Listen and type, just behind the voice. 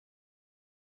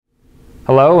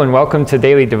Hello and welcome to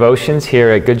Daily Devotions here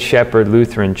at Good Shepherd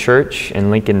Lutheran Church in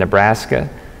Lincoln, Nebraska.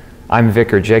 I'm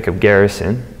Vicar Jacob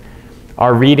Garrison.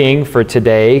 Our reading for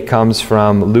today comes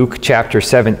from Luke chapter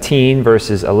 17,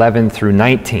 verses 11 through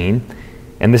 19,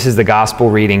 and this is the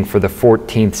Gospel reading for the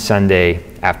 14th Sunday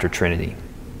after Trinity.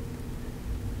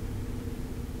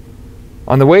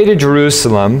 On the way to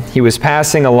Jerusalem, he was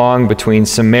passing along between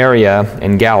Samaria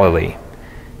and Galilee,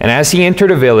 and as he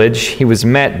entered a village, he was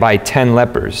met by 10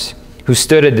 lepers, who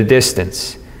stood at a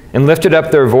distance and lifted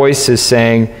up their voices,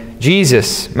 saying,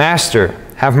 "Jesus, Master,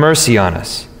 have mercy on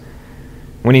us."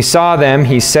 When he saw them,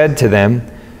 he said to them,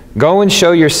 "Go and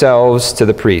show yourselves to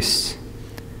the priests."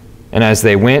 And as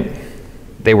they went,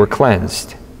 they were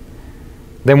cleansed.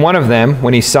 Then one of them,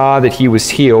 when he saw that he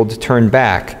was healed, turned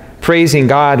back, praising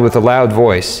God with a loud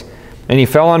voice. And he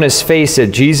fell on his face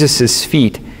at Jesus'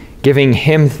 feet, giving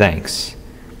him thanks.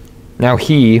 Now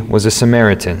he was a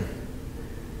Samaritan.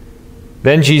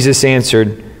 Then Jesus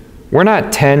answered, "Were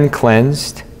not 10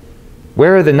 cleansed?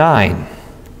 Where are the 9?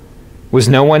 Was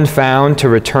no one found to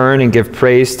return and give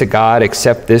praise to God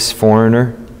except this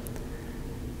foreigner?"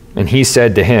 And he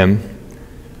said to him,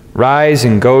 "Rise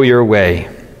and go your way.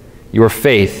 Your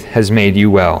faith has made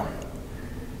you well."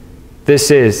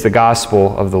 This is the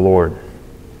gospel of the Lord.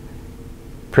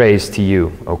 Praise to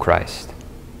you, O Christ.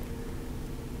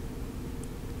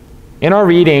 In our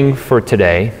reading for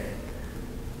today,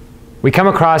 we come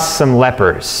across some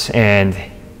lepers, and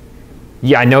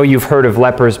I know you've heard of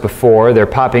lepers before. They're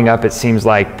popping up, it seems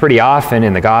like, pretty often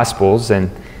in the Gospels.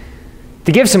 And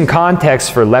to give some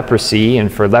context for leprosy,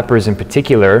 and for lepers in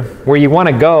particular, where you want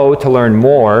to go to learn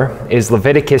more is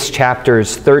Leviticus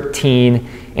chapters 13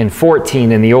 and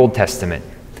 14 in the Old Testament.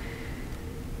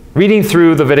 Reading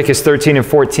through Leviticus 13 and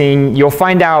 14, you'll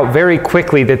find out very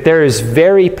quickly that there is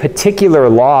very particular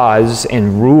laws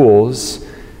and rules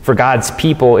for God's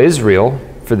people, Israel,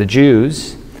 for the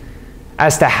Jews,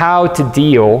 as to how to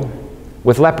deal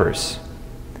with lepers.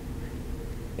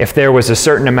 If there was a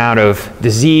certain amount of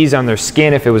disease on their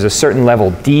skin, if it was a certain level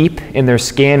deep in their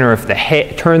skin, or if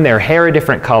they turned their hair a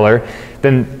different color,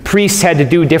 then priests had to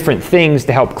do different things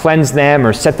to help cleanse them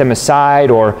or set them aside,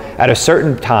 or at a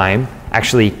certain time,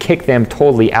 actually kick them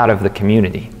totally out of the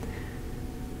community.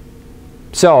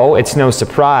 So it's no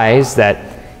surprise that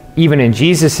even in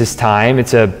Jesus' time,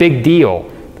 it's a big deal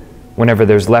whenever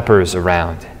there's lepers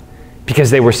around,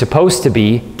 because they were supposed to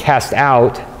be cast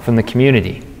out from the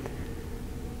community.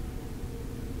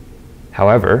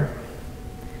 However,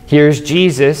 here's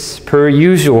Jesus, per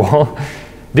usual,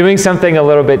 doing something a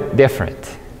little bit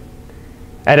different.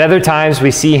 At other times,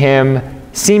 we see him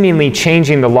seemingly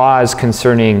changing the laws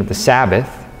concerning the Sabbath,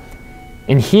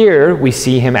 and here we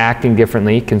see him acting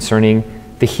differently concerning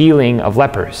the healing of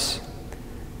lepers.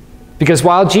 Because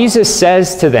while Jesus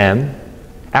says to them,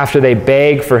 after they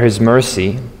beg for his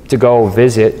mercy, to go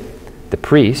visit the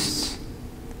priests,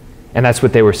 and that's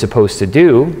what they were supposed to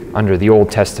do under the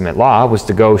Old Testament law, was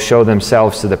to go show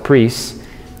themselves to the priests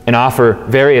and offer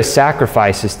various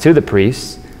sacrifices to the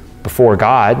priests before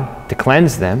God to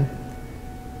cleanse them.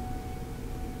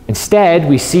 Instead,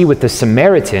 we see with the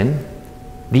Samaritan,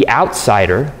 the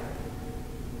outsider,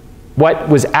 what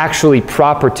was actually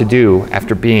proper to do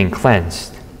after being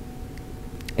cleansed.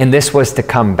 And this was to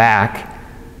come back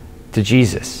to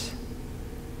Jesus.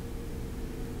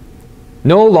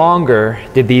 No longer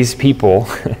did these people,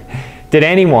 did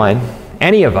anyone,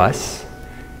 any of us,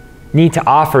 need to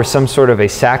offer some sort of a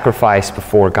sacrifice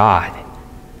before God,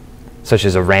 such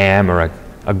as a ram or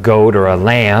a goat or a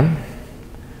lamb.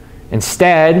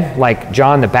 Instead, like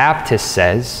John the Baptist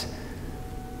says,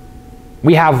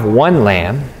 we have one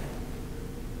lamb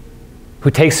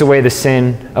who takes away the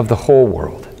sin of the whole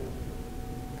world.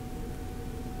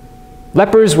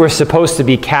 Lepers were supposed to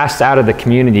be cast out of the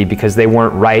community because they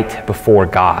weren't right before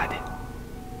God.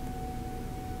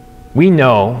 We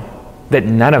know that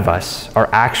none of us are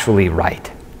actually right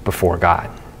before God.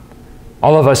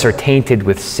 All of us are tainted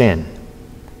with sin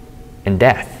and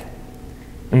death,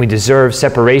 and we deserve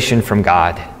separation from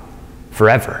God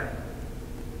forever.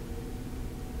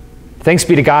 Thanks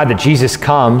be to God that Jesus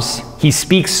comes. He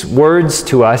speaks words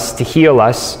to us to heal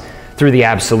us through the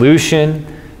absolution,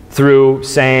 through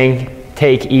saying,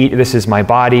 "Take, eat, this is my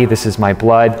body, this is my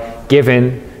blood,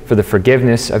 given for the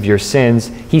forgiveness of your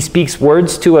sins." He speaks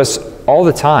words to us all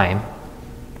the time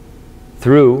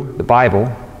through the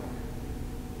Bible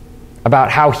about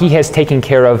how he has taken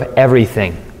care of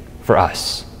everything for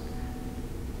us.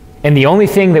 And the only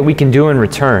thing that we can do in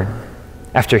return,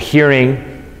 after hearing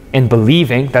and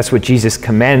believing, that's what Jesus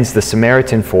commends the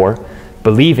Samaritan for,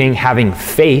 believing, having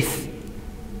faith,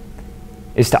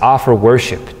 is to offer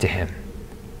worship to him.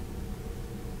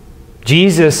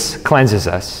 Jesus cleanses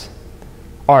us.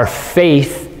 Our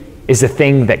faith is the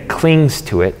thing that clings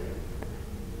to it.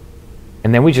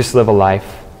 And then we just live a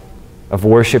life of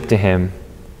worship to him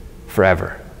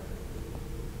forever.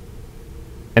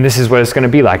 And this is what it's going to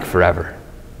be like forever.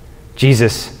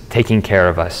 Jesus taking care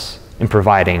of us and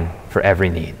providing for every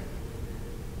need.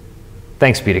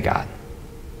 Thanks be to God.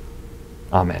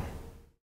 Amen.